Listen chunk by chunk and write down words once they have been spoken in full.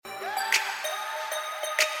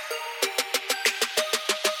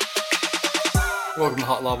Welcome to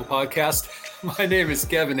Hot Lava Podcast. My name is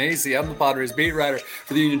Kevin Acey. I'm the Padres beat writer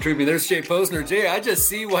for the Union Tribune. There's Jay Posner. Jay, I just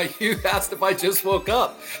see why you asked if I just woke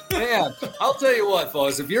up. Man, I'll tell you what,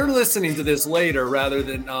 folks, if you're listening to this later rather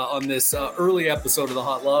than on this early episode of the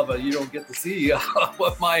Hot Lava, you don't get to see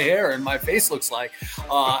what my hair and my face looks like.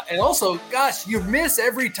 And also, gosh, you miss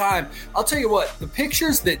every time. I'll tell you what, the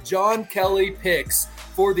pictures that John Kelly picks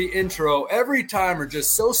for the intro every time are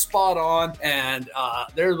just so spot on. And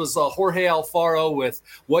there was Jorge Alfaro with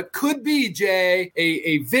what could be, Jay,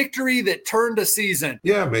 a victory that turned a season.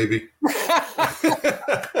 Yeah, maybe.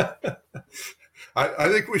 I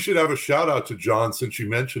think we should have a shout out to John since you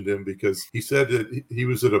mentioned him, because he said that he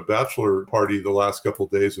was at a bachelor party the last couple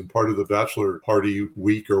of days, and part of the bachelor party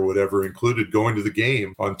week or whatever included going to the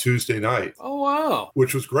game on Tuesday night. Oh, wow.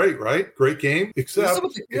 Which was great, right? Great game. Except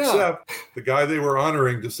the guy they were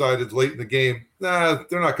honoring decided late in the game, nah,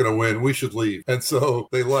 they're not going to win. We should leave. And so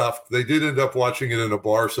they left. They did end up watching it in a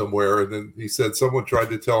bar somewhere. And then he said someone tried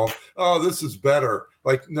to tell him, oh, this is better.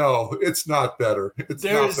 Like, no, it's not better. It's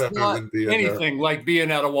not better than being anything there. Like being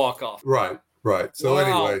at a walk-off. Right. So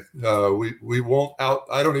anyway, we won't out.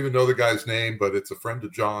 I don't even know the guy's name, but it's a friend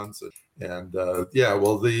of John's. And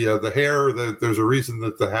the hair, there's a reason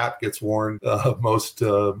that the hat gets worn most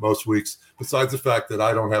weeks, besides the fact that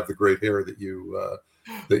I don't have the great hair that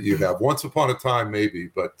you have. Once upon a time, maybe,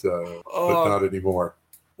 but not anymore.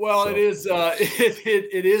 Well, so.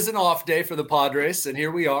 It is an off day for the Padres, and here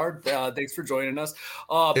we are. Thanks for joining us.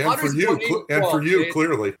 And for you,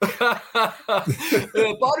 clearly.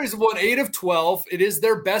 The Padres have won 8 of 12. It is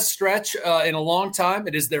their best stretch in a long time.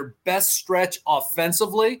 It is their best stretch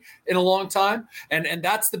offensively in a long time, and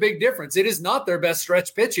that's the big difference. It is not their best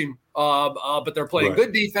stretch pitching, but they're playing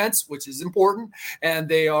good defense, which is important, and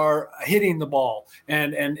they are hitting the ball,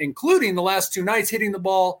 and including the last 2 nights hitting the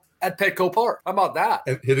ball at Petco Park. How about that?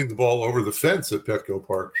 And hitting the ball over the fence at Petco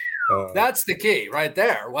Park. That's the key right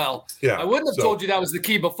there. Well, yeah, I wouldn't have told you that was the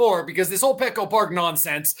key before, because this whole Petco Park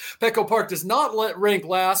nonsense, Petco Park does not rank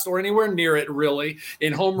last or anywhere near it, really,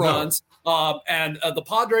 in home runs. And the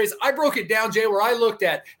Padres, I broke it down, Jay, where I looked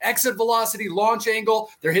at exit velocity, launch angle.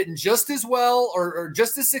 They're hitting just as well or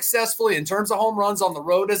just as successfully in terms of home runs on the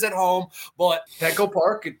road as at home. But Petco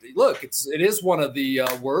Park, it is one of the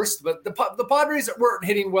worst. But the Padres weren't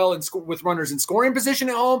hitting well with runners in scoring position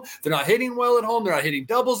at home. They're not hitting well at home. They're not hitting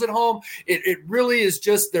doubles at home. It really is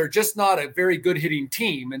they're just not a very good hitting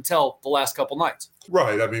team until the last couple nights.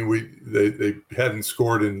 Right. I mean, they hadn't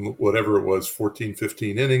scored in whatever it was, 14,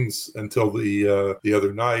 15 innings until the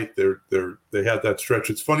other night. They had that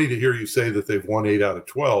stretch. It's funny to hear you say that they've won 8 out of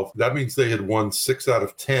 12. That means they had won 6 out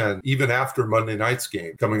of 10, even after Monday night's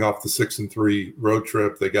game, coming off the 6-3 road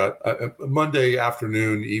trip. They got a Monday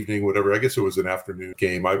afternoon, evening, whatever. I guess it was an afternoon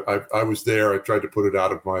game. I was there. I tried to put it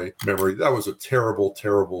out of my memory. That was a terrible,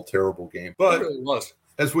 terrible, terrible game. But it really was.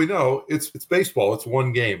 As we know, it's baseball. It's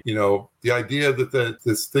one game. You know, the idea that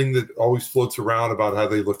this thing that always floats around about how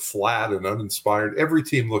they look flat and uninspired. Every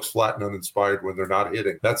team looks flat and uninspired when they're not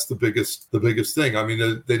hitting. That's the biggest thing. I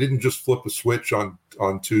mean, they didn't just flip a switch on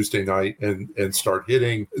Tuesday night and start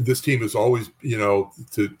hitting. This team is always,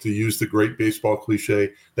 to use the great baseball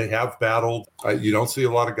cliche, they have battled. You don't see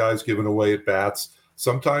a lot of guys giving away at bats.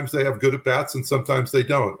 Sometimes they have good at-bats and sometimes they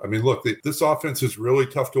don't. I mean, look, this offense is really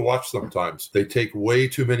tough to watch sometimes. They take way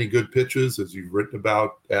too many good pitches, as you've written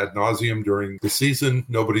about ad nauseum during the season.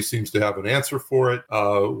 Nobody seems to have an answer for it.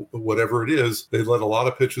 Whatever it is, they let a lot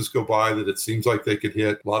of pitches go by that it seems like they could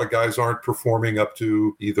hit. A lot of guys aren't performing up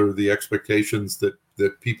to either the expectations that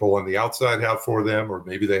people on the outside have for them, or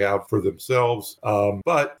maybe they have for themselves.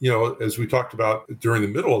 But, as we talked about during the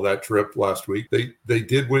middle of that trip last week, they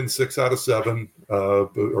did win 6 out of 7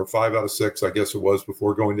 or 5 out of 6, I guess it was,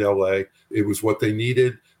 before going to LA. It was what they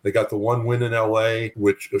needed. They got the one win in LA,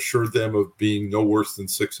 which assured them of being no worse than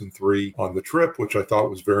 6-3 on the trip, which I thought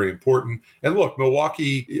was very important. And look,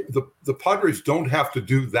 Milwaukee, the Padres don't have to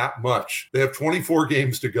do that much. They have 24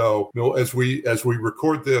 games to go. As we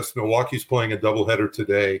record this, Milwaukee's playing a doubleheader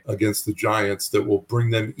today against the Giants that will bring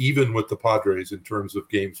them even with the Padres in terms of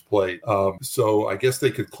games played. So I guess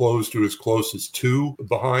they could close to as close as 2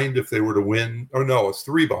 behind if they were to win. Or no, it's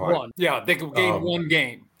 3 behind. 1. Yeah, they could gain 1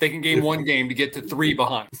 game. They can gain 1 game to get to 3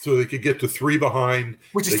 behind. So they could get to 3 behind.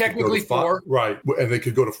 Which is technically 4. Right. And they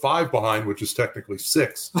could go to 5 behind, which is technically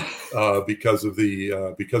 6 because of the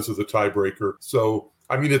tiebreaker. So,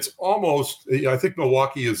 I mean, it's almost, I think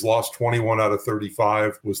Milwaukee has lost 21 out of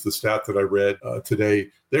 35 was the stat that I read today.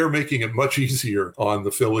 They're making it much easier on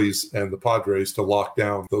the Phillies and the Padres to lock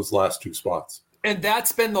down those last 2 spots. And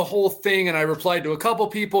that's been the whole thing. And I replied to a couple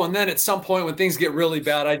people, and then at some point when things get really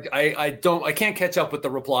bad, I can't catch up with the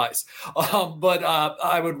replies. But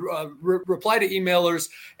I would reply to emailers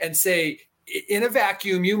and say, in a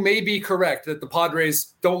vacuum, you may be correct that the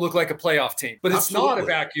Padres don't look like a playoff team, but it's not a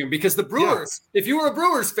vacuum because the Brewers, if you were a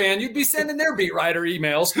Brewers fan, you'd be sending their beat writer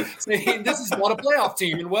emails saying this is not a playoff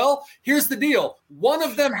team. And well, here's the deal. One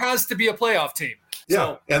of them has to be a playoff team.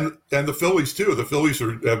 Yeah, so, and the Phillies too. The Phillies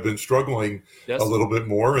have been struggling a little bit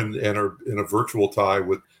more and are in a virtual tie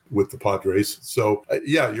with the Padres. So,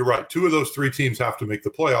 you're right. Two of those three teams have to make the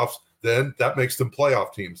playoffs. Then that makes them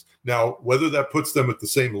playoff teams. Now, whether that puts them at the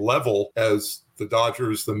same level as the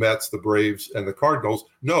Dodgers, the Mets, the Braves, and the Cardinals,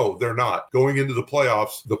 no, they're not. Going into the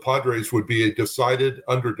playoffs, the Padres would be a decided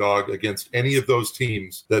underdog against any of those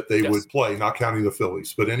teams that they would play, not counting the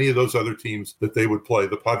Phillies, but any of those other teams that they would play.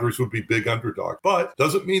 The Padres would be big underdog. But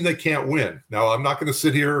doesn't mean they can't win. Now, I'm not going to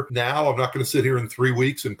sit here in 3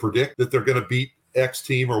 weeks and predict that they're going to beat X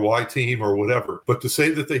team or Y team or whatever. But to say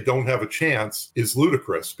that they don't have a chance is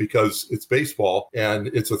ludicrous because it's baseball and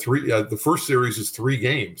it's the first series is 3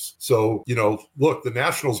 games. So, look, the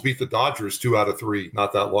Nationals beat the Dodgers 2 out of 3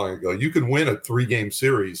 not that long ago. You can win a 3-game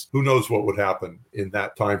series. Who knows what would happen in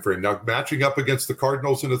that time frame? Now, matching up against the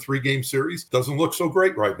Cardinals in a 3-game series doesn't look so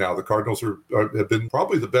great right now. The Cardinals have been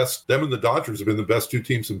probably the best. Them and the Dodgers have been the best 2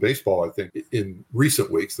 teams in baseball, I think, in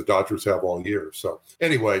recent weeks. The Dodgers have all year. So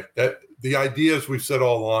anyway, the idea, as we've said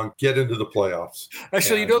all along, get into the playoffs.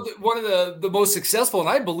 Actually, one of the most successful, and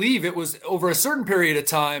I believe it was over a certain period of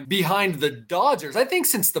time behind the Dodgers. I think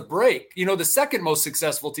since the break, the second most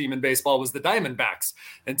successful team in baseball was the Diamondbacks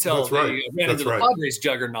until they ran into the Padres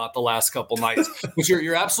juggernaut the last couple nights. But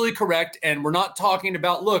you're absolutely correct. And we're not talking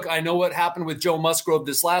about, look, I know what happened with Joe Musgrove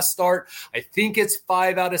this last start. I think it's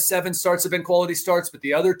 5 out of 7 starts have been quality starts, but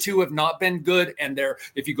the other 2 have not been good. And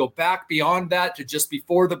if you go back beyond that to just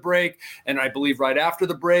before the break, and I believe right after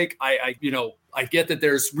the break, I get that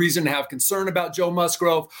there's reason to have concern about Joe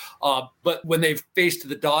Musgrove, but when they faced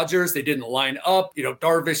the Dodgers, they didn't line up.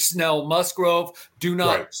 Darvish, Snell, Musgrove. Do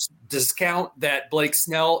not discount that Blake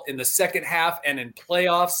Snell in the second half and in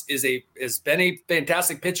playoffs has been a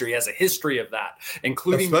fantastic pitcher. He has a history of that,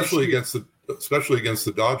 including especially against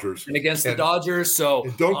the Dodgers. And against the Dodgers. So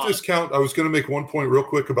don't discount. I was going to make one point real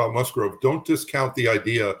quick about Musgrove. Don't discount the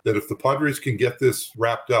idea that if the Padres can get this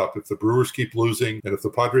wrapped up, if the Brewers keep losing, and if the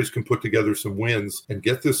Padres can put together some wins and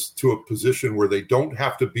get this to a position where they don't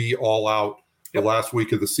have to be all out the last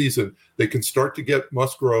week of the season, they can start to get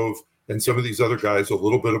Musgrove and some of these other guys a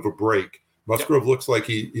little bit of a break. Musgrove looks like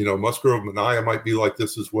Musgrove, Manaea might be like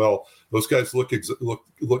this as well. Those guys look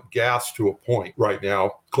gassed to a point right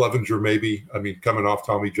now. Clevenger maybe, coming off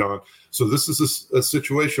Tommy John. So this is a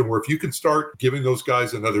situation where if you can start giving those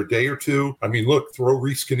guys another day or two, look, throw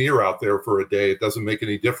Reese Kinnear out there for a day. It doesn't make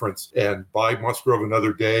any difference. And buy Musgrove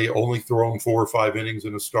another day, only throw him 4 or 5 innings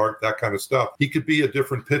in a start, that kind of stuff. He could be a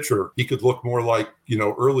different pitcher. He could look more like,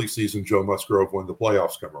 early season Joe Musgrove when the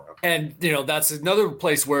playoffs come around. And, that's another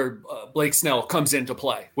place where Blake Snell comes into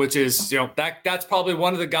play, which is, that's probably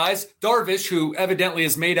one of the guys, Darvish, who evidently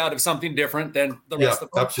is made out of something different than the rest of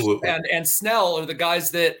them. Absolutely. And Snell are the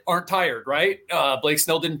guys that aren't tired, right? Blake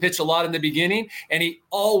Snell didn't pitch a lot in the beginning, and he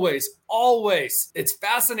always, it's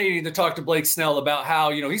fascinating to talk to Blake Snell about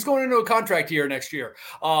how, he's going into a contract year next year.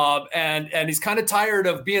 And he's kind of tired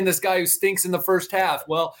of being this guy who stinks in the first half.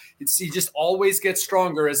 Well, he just always gets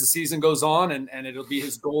stronger as the season goes on, and it'll be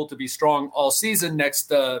his goal to be strong all season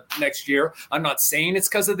next year. I'm not saying it's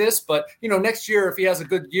because of this, but, next year, if he has a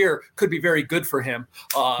good year, could be very good for him.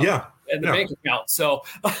 And the bank account. So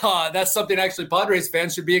that's something actually Padres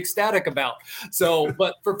fans should be ecstatic about. So,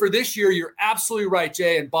 but for this year, you're absolutely right,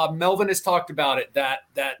 Jay. And Bob Melvin has talked about it, that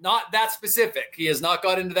not that specific. He has not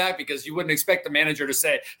got into that because you wouldn't expect the manager to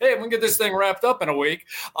say, hey, we can get this thing wrapped up in a week.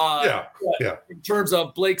 In terms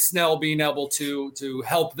of Blake Snell being able to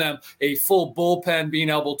help them, a full bullpen being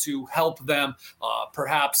able to help them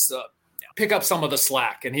perhaps pick up some of the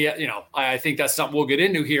slack. And I think that's something we'll get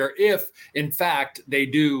into here if, in fact, they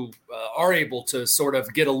are able to sort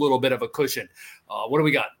of get a little bit of a cushion. What do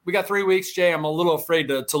we got? We got 3 weeks, Jay. I'm a little afraid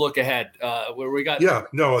to look ahead. Where we got?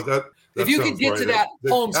 That if you could get to that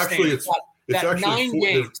home actually, stand, it's actually 9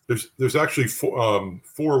 games. There's actually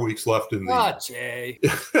 4 weeks left in the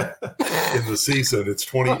in the season. It's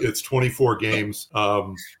 24 games.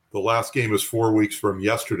 The last game is 4 weeks from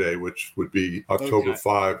yesterday, which would be October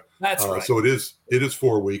 5. That's right. So it is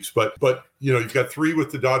 4 weeks, but you've got 3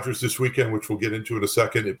 with the Dodgers this weekend, which we'll get into in a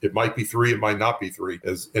second. It might be 3, it might not be 3.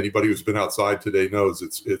 As anybody who's been outside today knows,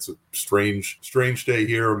 it's a strange day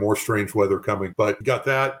here, more strange weather coming. But you got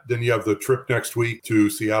that. Then you have the trip next week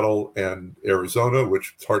to Seattle and Arizona,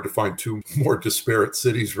 which it's hard to find 2 more disparate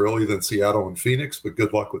cities really than Seattle and Phoenix, but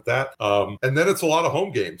good luck with that. And then it's a lot of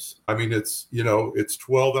home games. I mean, it's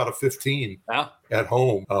 12 out of 15 at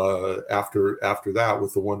home after that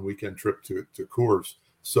with the 1 weekend trip to Coors.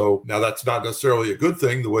 So now that's not necessarily a good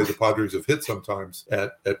thing, the way the Padres have hit sometimes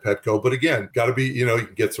at Petco. But again, got to be, you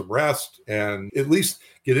can get some rest and at least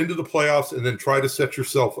get into the playoffs and then try to set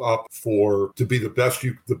yourself up to be the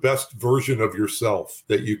best version of yourself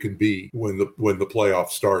that you can be when the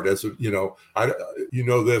playoffs start.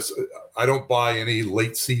 I don't buy any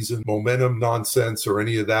late season momentum nonsense or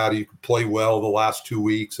any of that. You can play well the last 2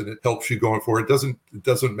 weeks and it helps you going forward. It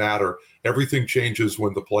doesn't matter. Everything changes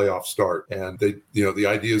when the playoffs start, and the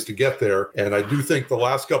idea is to get there. And I do think the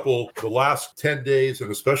last 10 days,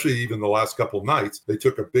 and especially even the last couple nights, they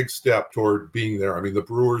took a big step toward being there. I mean, the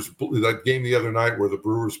Brewers, that game the other night where the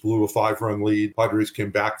Brewers blew a 5-run lead, Padres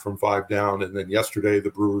came back from 5 down, and then yesterday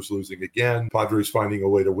the Brewers losing again, Padres finding a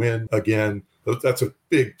way to win again. That's a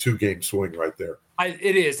big 2-game swing right there.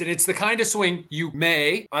 It is, and it's the kind of swing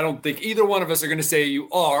I don't think either one of us are going to say you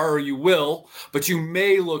are or you will, but you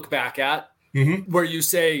may look back at where you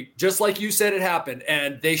say, just like you said it happened,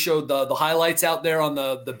 and they showed the highlights out there on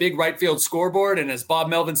the big right field scoreboard, and as Bob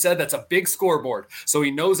Melvin said, that's a big scoreboard, so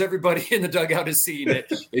he knows everybody in the dugout is seeing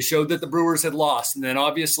it. It showed that the Brewers had lost, and then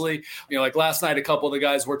obviously, like last night, a couple of the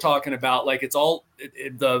guys were talking about, like, it's all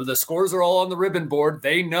the scores are all on the ribbon board.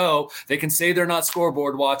 They know they can say they're not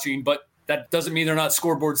scoreboard watching, but that doesn't mean they're not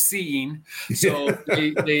scoreboard seeing. So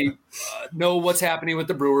they know what's happening with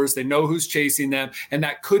the Brewers. They know who's chasing them. And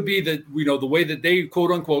that could be the way that they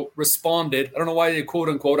quote unquote responded. I don't know why they quote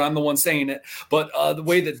unquote, I'm the one saying it, but the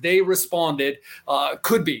way that they responded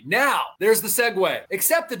could be. Now there's the segue,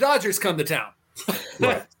 except the Dodgers come to town.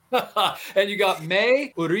 Right. And you got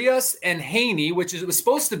May, Urias, and Haney, which it was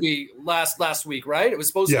supposed to be last week, right? It was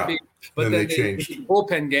supposed to be, but then they changed the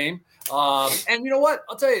bullpen game. And you know what?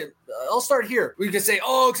 I'll tell you, I'll start here. We can say,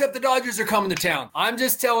 except the Dodgers are coming to town. I'm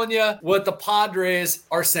just telling you what the Padres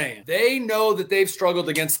are saying. They know that they've struggled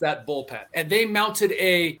against that bullpen, and they mounted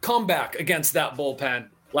a comeback against that bullpen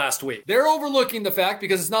last week. They're overlooking the fact,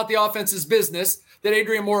 because it's not the offense's business, that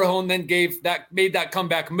Adrian Morejon then made that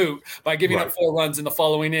comeback moot by giving up 4 runs in the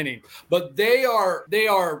following inning. But they are,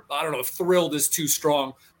 I don't know if thrilled is too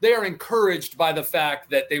strong. They are encouraged by the fact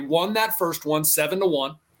that they won that first one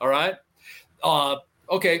 7-1. All right.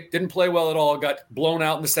 Okay. Didn't play well at all. Got blown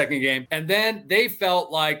out in the second game. And then they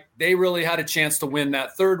felt like they really had a chance to win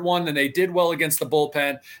that third one. And they did well against the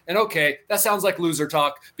bullpen. And okay, that sounds like loser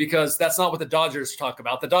talk, because that's not what the Dodgers talk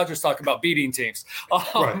about. The Dodgers talk about beating teams.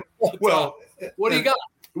 Right. Well, what do you got?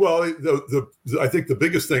 Well, I think the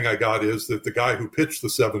biggest thing I got is that the guy who pitched the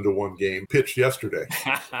 7-1 game pitched yesterday,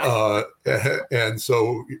 and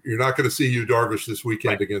so you're not going to see Yu Darvish this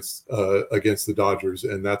weekend against the Dodgers,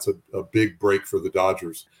 and that's a big break for the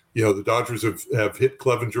Dodgers. The Dodgers have hit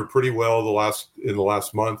Clevenger pretty well in the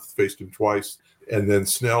last month, faced him twice. And then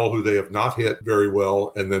Snell, who they have not hit very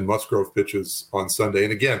well, and then Musgrove pitches on Sunday.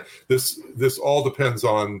 And again, this all depends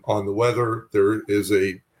on the weather. There is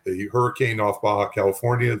a hurricane off Baja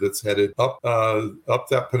California that's headed up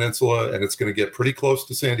that peninsula, and it's going to get pretty close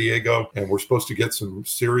to San Diego, and we're supposed to get some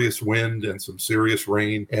serious wind and some serious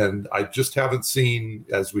rain. And I just haven't seen,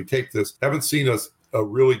 as we take this, a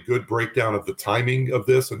really good breakdown of the timing of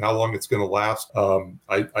this and how long it's going to last.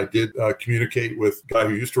 I did communicate with a guy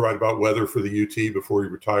who used to write about weather for the UT before he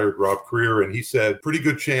retired, Rob Creer, and he said pretty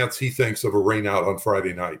good chance he thinks of a rain out on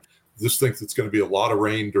Friday night. Just thinks it's going to be a lot of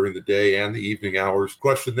rain during the day and the evening hours.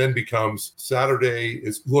 Question then becomes Saturday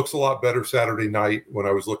looks a lot better Saturday night when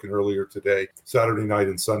I was looking earlier today, Saturday night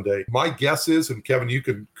and Sunday. My guess is, and Kevin, you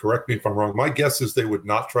can correct me if I'm wrong, my guess is they would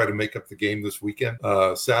not try to make up the game this weekend.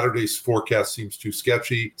 Saturday's forecast seems too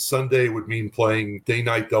sketchy. Sunday would mean playing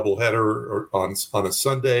day-night doubleheader on a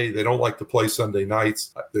Sunday. They don't like to play Sunday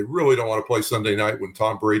nights. They really don't want to play Sunday night when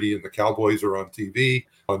Tom Brady and the Cowboys are on TV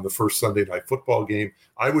on the first Sunday night football game.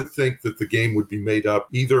 I would think that the game would be made up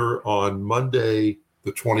either on Monday,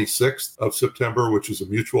 the 26th of September, which is a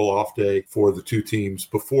mutual off day for the two teams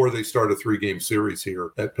before they start a 3-game series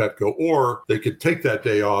here at Petco, or they could take that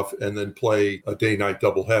day off and then play a day-night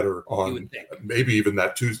doubleheader on maybe even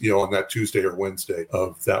that Tuesday, on that Tuesday or Wednesday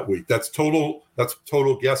of that week. That's total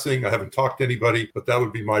guessing. I haven't talked to anybody, but that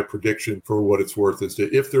would be my prediction for what it's worth, is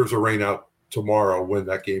that if there's a rain out tomorrow when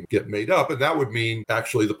that game get made up. And that would mean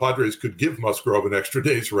actually the Padres could give Musgrove an extra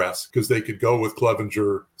day's rest because they could go with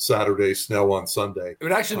Clevenger Saturday, Snell on Sunday. It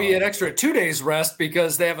would actually be an extra 2 days rest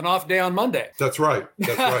because they have an off day on Monday. That's right.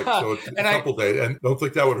 So it's a couple days. And I don't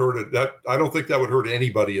think that would hurt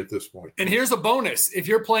anybody at this point. And here's a bonus. If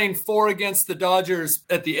you're playing 4 against the Dodgers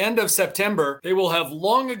at the end of September, they will have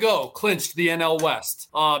long ago clinched the NL West.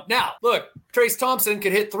 Now, look, Trace Thompson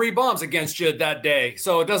could hit 3 bombs against you that day,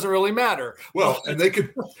 so it doesn't really matter. Well, and they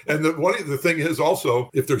could, and the thing is also,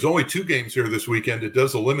 if there's only 2 games here this weekend, it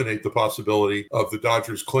does eliminate the possibility of the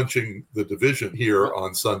Dodgers clinching the division here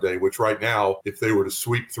on Sunday, which right now, if they were to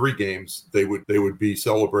sweep 3 games, they would be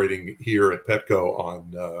celebrating here at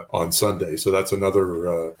Petco on Sunday. So that's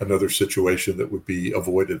another situation that would be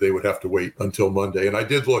avoided. They would have to wait until Monday. And I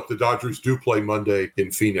did look, the Dodgers do play Monday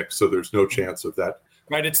in Phoenix, so there's no chance of that.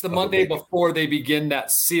 Right, it's the Monday before they begin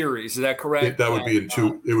that series. Is that correct? That would be in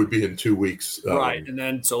 2. It would be in 2 weeks. Right, and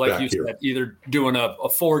then so like you said, either doing a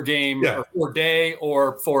 4-game or 4-day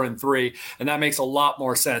or 4 and 3, and that makes a lot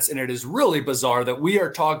more sense. And it is really bizarre that we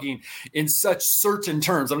are talking in such certain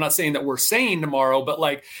terms. I'm not saying that we're saying tomorrow, but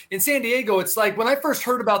like in San Diego, it's like when I first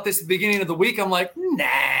heard about this at the beginning of the week, I'm like,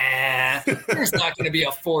 nah, there's not going to be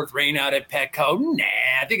a 4th rainout at Petco. Nah,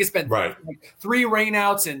 I think it's been 3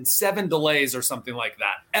 rainouts and 7 delays or something like that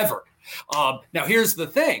ever. Now, here's the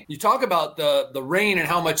thing. You talk about the rain and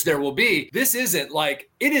how much there will be. This isn't like,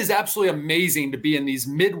 it is absolutely amazing to be in these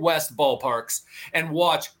Midwest ballparks and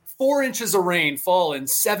watch 4 inches of rain fall in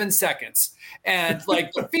 7 seconds. And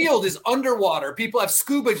like the field is underwater. People have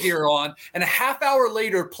scuba gear on, and a half hour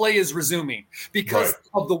later, play is resuming because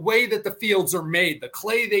of the way that the fields are made, the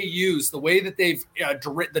clay they use, the way that they've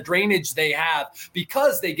the drainage they have,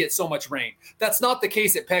 because they get so much rain. That's not the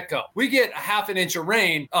case at Petco. We get a half an inch of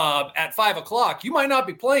rain at 5 o'clock. You might not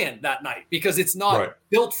be playing that night because it's not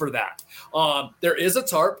built for that. There is a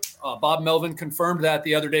tarp. Bob Melvin confirmed that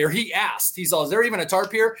the other day, or he asked. He's all, is there even a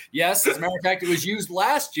tarp here? Yes. As a matter of fact, it was used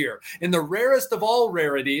last year in the rarest of all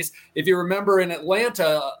rarities. If you remember in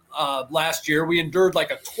Atlanta last year, we endured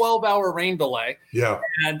like a 12-hour rain delay. Yeah.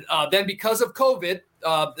 And then because of COVID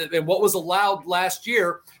and what was allowed last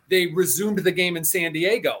year, they resumed the game in San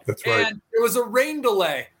Diego. That's right. And there was a rain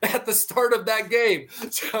delay at the start of that game.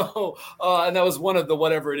 So, and that was one of the,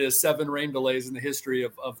 whatever it is, 7 rain delays in the history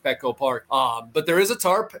of Petco Park. But there is a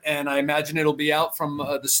tarp, and I imagine it'll be out from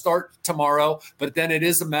the start tomorrow. But then it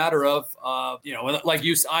is a matter of, like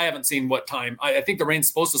you, I haven't seen what time. I think the rain's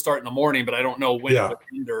supposed to start in the morning, but I don't know when it would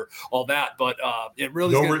end or all that. But it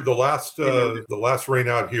really is the last rain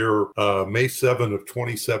out here, May 7 of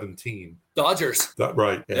 2017. Dodgers.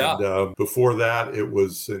 Right. And before that, it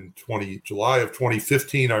was in July of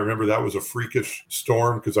 2015. I remember that was a freakish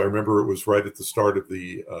storm because I remember it was right at the start of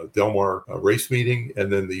the Del Mar race meeting.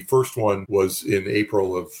 And then the first one was in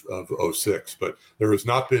April of 06. But there has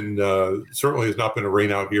not been, certainly has not been a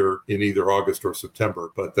rain out here in either August or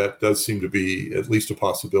September. But that does seem to be at least a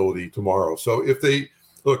possibility tomorrow. So if they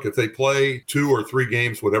play 2 or 3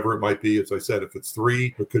 games, whatever it might be, as I said, if it's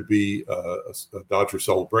 3, it could be a Dodger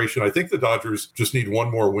celebration. I think the Dodgers just need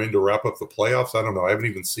one more win to wrap up the playoffs. I don't know. I haven't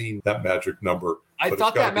even seen that magic number. I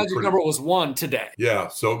thought that magic number was 1 today. Yeah,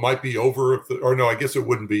 so it might be over I guess it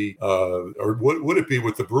wouldn't be, or would it be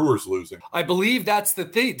with the Brewers losing? I believe that's the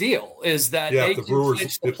deal, is that they can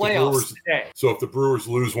clinch the playoffs today. So if the Brewers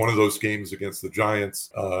lose one of those games against the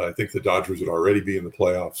Giants, I think the Dodgers would already be in the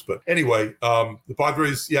playoffs. But anyway, the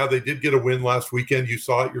Padres, they did get a win last weekend. You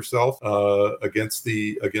saw it yourself against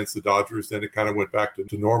the Dodgers. Then it kind of went back to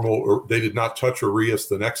normal. Or they did not touch Arias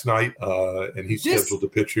the next night, and he's scheduled to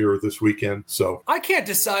pitch here this weekend. So I can't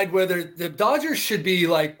decide whether the Dodgers should be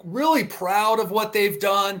like really proud of what they've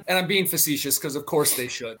done. And I'm being facetious because of course they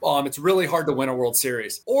should. It's really hard to win a World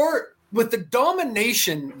Series. Or with the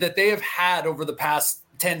domination that they have had over the past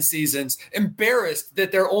 10 seasons, embarrassed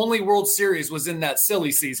that their only World Series was in that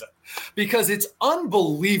silly season. Because it's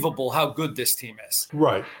unbelievable how good this team is.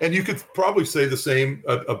 Right. And you could probably say the same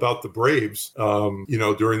about the Braves,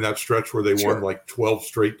 during that stretch where they won like 12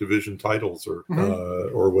 straight division titles or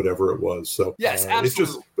whatever it was. So yes,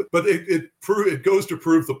 absolutely. It goes to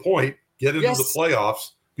prove the point. Get into the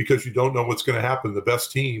playoffs because you don't know what's going to happen. The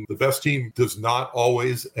best team does not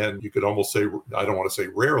always, and you could almost say, I don't want to say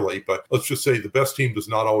rarely, but let's just say the best team does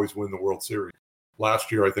not always win the World Series.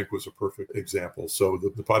 Last year, I think, was a perfect example. So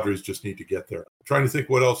the Padres just need to get there. I'm trying to think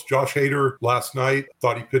what else. Josh Hader last night,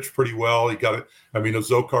 thought he pitched pretty well. He got it. I mean,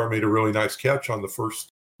 Zokar made a really nice catch on the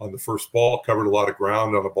first ball, covered a lot of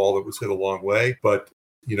ground on a ball that was hit a long way. But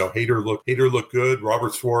Hader looked good.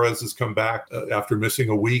 Robert Suarez has come back after missing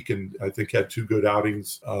a week, and I think had 2 good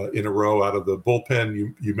outings in a row out of the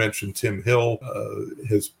bullpen. You mentioned Tim Hill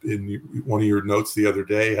has, in one of your notes the other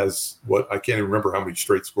day, has I can't even remember how many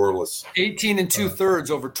straight scoreless. 18 2/3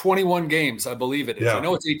 over 21 games, I believe it is. Yeah. I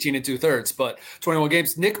know it's 18 2/3, but 21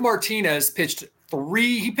 games. Nick Martinez pitched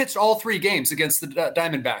all 3 games against the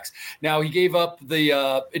Diamondbacks. Now he gave up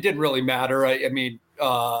it didn't really matter.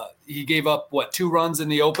 He gave up 2 runs in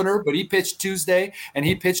the opener, but he pitched Tuesday and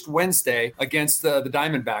he pitched Wednesday against the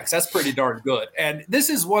Diamondbacks. That's pretty darn good. And this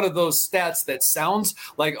is one of those stats that sounds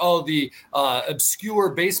like, the obscure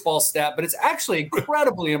baseball stat, but it's actually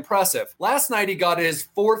incredibly impressive. Last night, he got his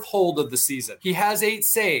 4th hold of the season. He has 8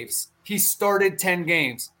 saves. He started 10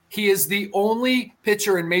 games. He is the only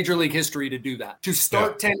pitcher in Major League history to do that, to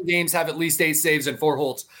start 10 games, have at least 8 saves and 4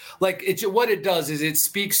 holds. What it does is it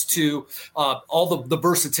speaks to all the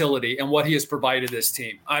versatility and what he has provided this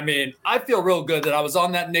team. I mean, I feel real good that I was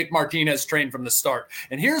on that Nick Martinez train from the start.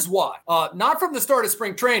 And here's why. Not from the start of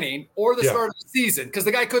spring training or the start of the season, because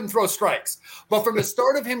the guy couldn't throw strikes, but from the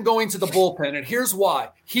start of him going to the bullpen. And here's why.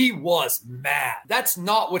 He was mad. That's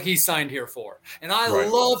not what he signed here for. And I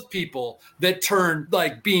love people that turn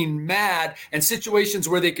being mad and situations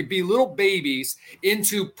where they could be little babies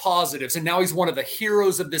into positives. And now he's one of the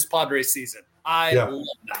heroes of this Padres season. I love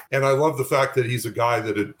that. And I love the fact that he's a guy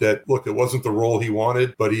that it wasn't the role he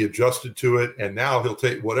wanted, but he adjusted to it. And now he'll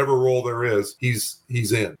take whatever role there is, he's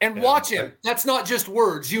in. And watch him. That's not just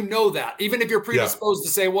words. You know that. Even if you're predisposed to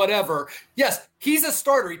say whatever. Yes, he's a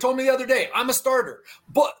starter. He told me the other day, I'm a starter.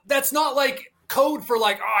 But that's not code for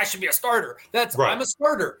I should be a starter. I'm a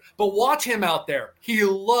starter. But watch him out there. He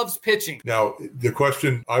loves pitching. Now, the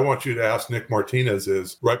question I want you to ask Nick Martinez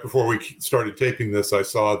is, right before we started taping this, I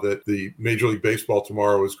saw that the Major League Baseball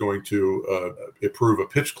tomorrow is going to approve a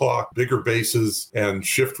pitch clock, bigger bases, and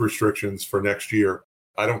shift restrictions for next year.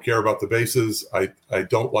 I don't care about the bases. I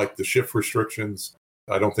don't like the shift restrictions.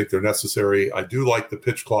 I don't think they're necessary. I do like the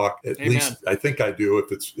pitch clock. At least I think I do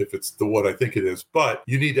if it's what I think it is. But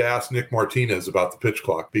you need to ask Nick Martinez about the pitch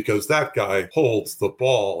clock, because that guy holds the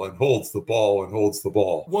ball and holds the ball and holds the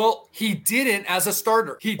ball. Well, he didn't as a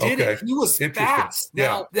starter. He didn't. He was fast.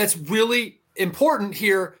 Now, that's really important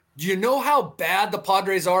here. Do you know how bad the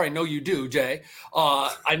Padres are? I know you do, Jay.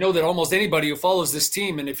 I know that almost anybody who follows this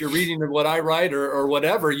team, and if you're reading what I write or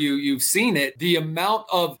whatever, you've seen it, the amount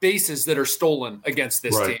of bases that are stolen against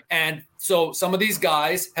this team. And so some of these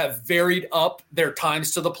guys have varied up their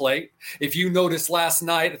times to the plate. If you noticed last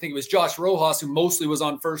night, I think it was Josh Rojas, who mostly was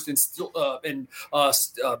on first in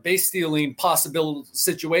base stealing possible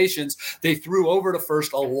situations. They threw over to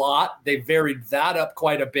first a lot. They varied that up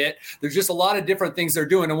quite a bit. There's just a lot of different things they're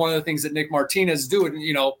doing. And one of the things that Nick Martinez is doing,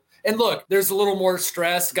 and look, there's a little more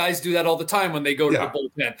stress. Guys do that all the time when they go to the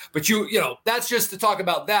bullpen. But that's just to talk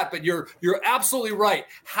about that. But you're absolutely right.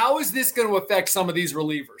 How is this going to affect some of these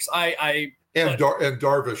relievers? And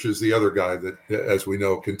Darvish is the other guy that, as we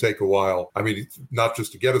know, can take a while. I mean, not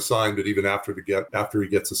just to get assigned, but even after he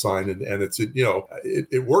gets assigned, and it's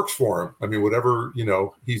it works for him. I mean, whatever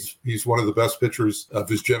he's one of the best pitchers of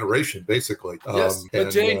his generation, basically. Yes,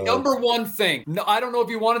 but Jay, number one thing. No, I don't know if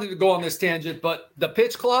you wanted to go on this tangent, but the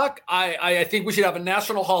pitch clock. I think we should have a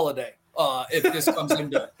national holiday. If this comes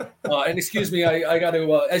into and excuse me, I got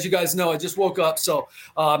to, as you guys know, I just woke up, so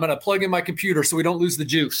I'm going to plug in my computer so we don't lose the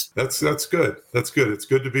juice. That's good. That's good. It's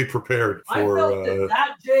good to be prepared for. I felt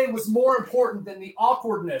that Jay was more important than the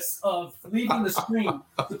awkwardness of leaving the screen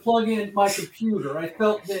to plug in my computer. I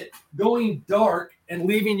felt that going dark and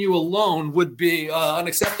leaving you alone would be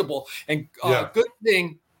unacceptable. And good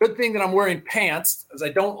thing that I'm wearing pants, as I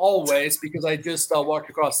don't always, because I just walked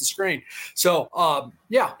across the screen. So,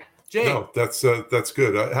 Jay. No, that's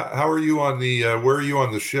good. How are you on the? Where are you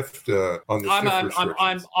on the shift?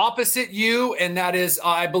 I'm opposite you, and that is,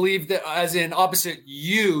 I believe that, as in opposite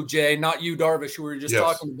you, Jay, not you, Darvish, who we were just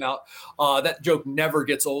talking about. That joke never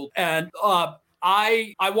gets old. And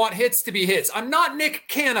I want hits to be hits. I'm not Nick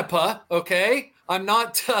Canepa, okay? I'm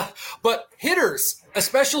not, but hitters,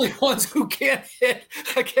 especially ones who can't hit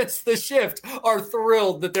against the shift, are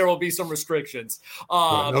thrilled that there will be some restrictions.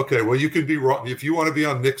 Okay, well, you can be wrong. If you want to be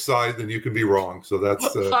on Nick's side, then you can be wrong. So that's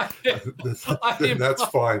that's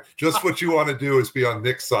fine. Just what you want to do is be on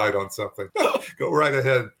Nick's side on something. Go right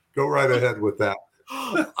ahead. Go right ahead with that.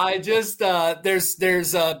 I just I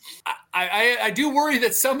do worry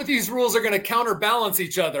that some of these rules are going to counterbalance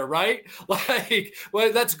each other, right?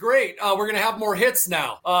 Well, that's great. We're going to have more hits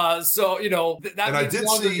now. So, that means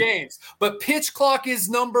longer games. But pitch clock is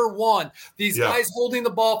number one. These guys holding the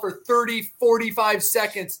ball for 30, 45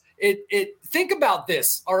 seconds Think about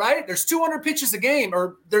this, all right? There's 200 pitches a game,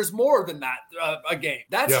 or there's more than that a game.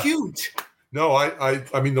 That's huge. No,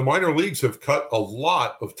 I mean, the minor leagues have cut a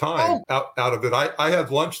lot of time out of it. I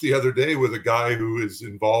had lunch the other day with a guy who is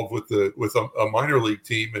involved with a minor league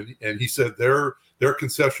team, and he said their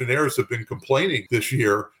concessionaires have been complaining this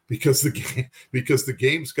year because the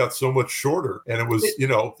games got so much shorter, and it was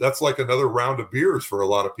that's like another round of beers for a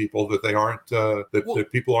lot of people that they aren't that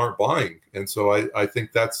people aren't buying, and so I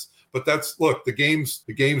think that's. But look, the games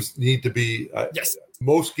need to be yes.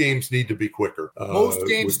 Most games need to be quicker. Most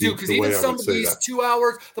games do, because even some of these 2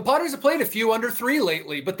 hours, the Padres have played a few under 3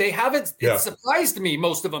 lately, but they haven't. It surprised me,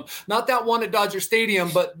 most of them. Not that one at Dodger Stadium,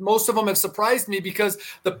 but most of them have surprised me because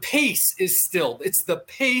the pace is still. It's the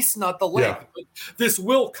pace, not the length. But this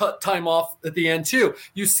will cut time off at the end too.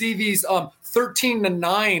 You see these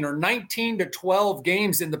 13-9 or 19-12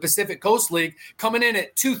 games in the Pacific Coast League coming in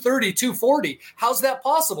at 230, 240. How's that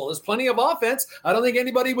possible? There's plenty of offense. I don't think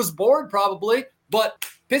anybody was bored probably. But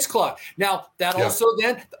pitch clock. Now, that also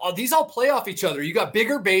then, these all play off each other. You got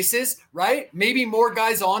bigger bases, right? Maybe more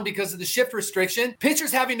guys on because of the shift restriction.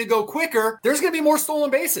 Pitchers having to go quicker. There's going to be more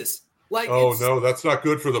stolen bases. No, that's not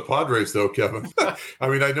good for the Padres, though, Kevin. I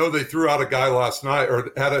mean, I know they threw out a guy last night,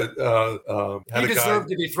 or had he deserved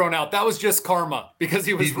to be thrown out. That was just karma because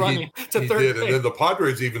he was running to third base. And then the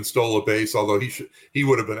Padres even stole a base, although he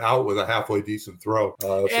would have been out with a halfway decent throw.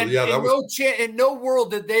 In no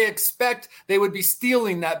world did they expect they would be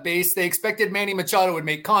stealing that base. They expected Manny Machado would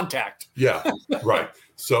make contact. Yeah, right.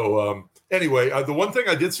 So anyway, the one thing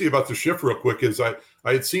I did see about the shift real quick is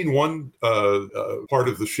I had seen one part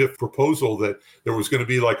of the shift proposal that there was going to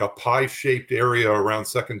be like a pie-shaped area around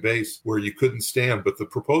second base where you couldn't stand. But the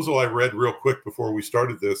proposal I read real quick before we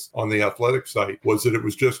started this on the Athletic site was that it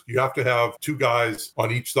was just you have to have 2 guys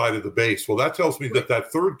on each side of the base. Well, that tells me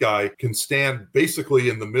that third guy can stand basically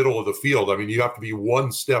in the middle of the field. I mean, you have to be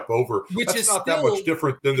one step over. That's not that much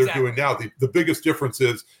different than they're doing now. The biggest difference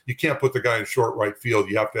is you can't put the guy in short right field.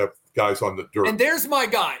 You have to have guys on the dirt. And there's my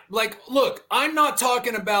guy. Like, look, I'm not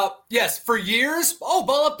talking about, for years,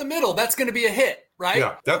 ball up the middle. That's going to be a hit, right?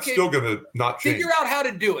 Yeah, that's still going to not change. Figure out how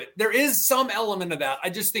to do it. There is some element of that. I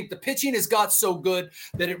just think the pitching has got so good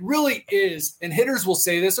that it really is, and hitters will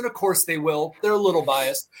say this, and of course they will. They're a little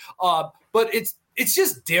biased. But it's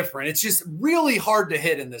just different. It's just really hard to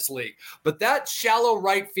hit in this league. But that shallow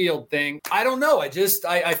right field thing, I don't know.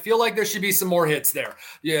 I feel like there should be some more hits there.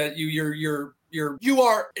 Yeah, you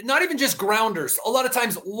are not even just grounders. A lot of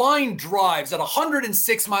times line drives at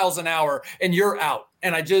 106 miles an hour and you're out.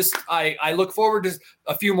 And I look forward to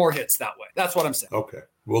a few more hits that way. That's what I'm saying. Okay.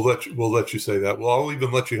 We'll let you say that. Well, I'll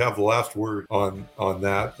even let you have the last word on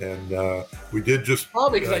that. And we did just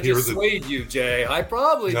probably because I just swayed you, Jay. I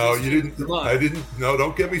probably you didn't. I didn't. No,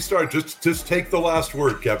 don't get me started. Just take the last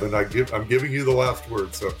word, Kevin. I'm giving you the last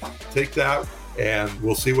word. So take that, and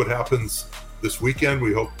we'll see what happens this weekend.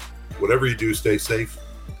 We hope whatever you do, stay safe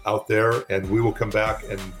out there, and we will come back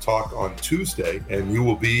and talk on Tuesday. And you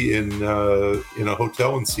will be in a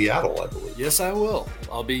hotel in Seattle, I believe. Yes, I will.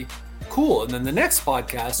 I'll be. Cool. And then the next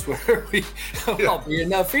podcast where I'll be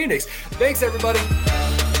in Phoenix. Thanks, everybody.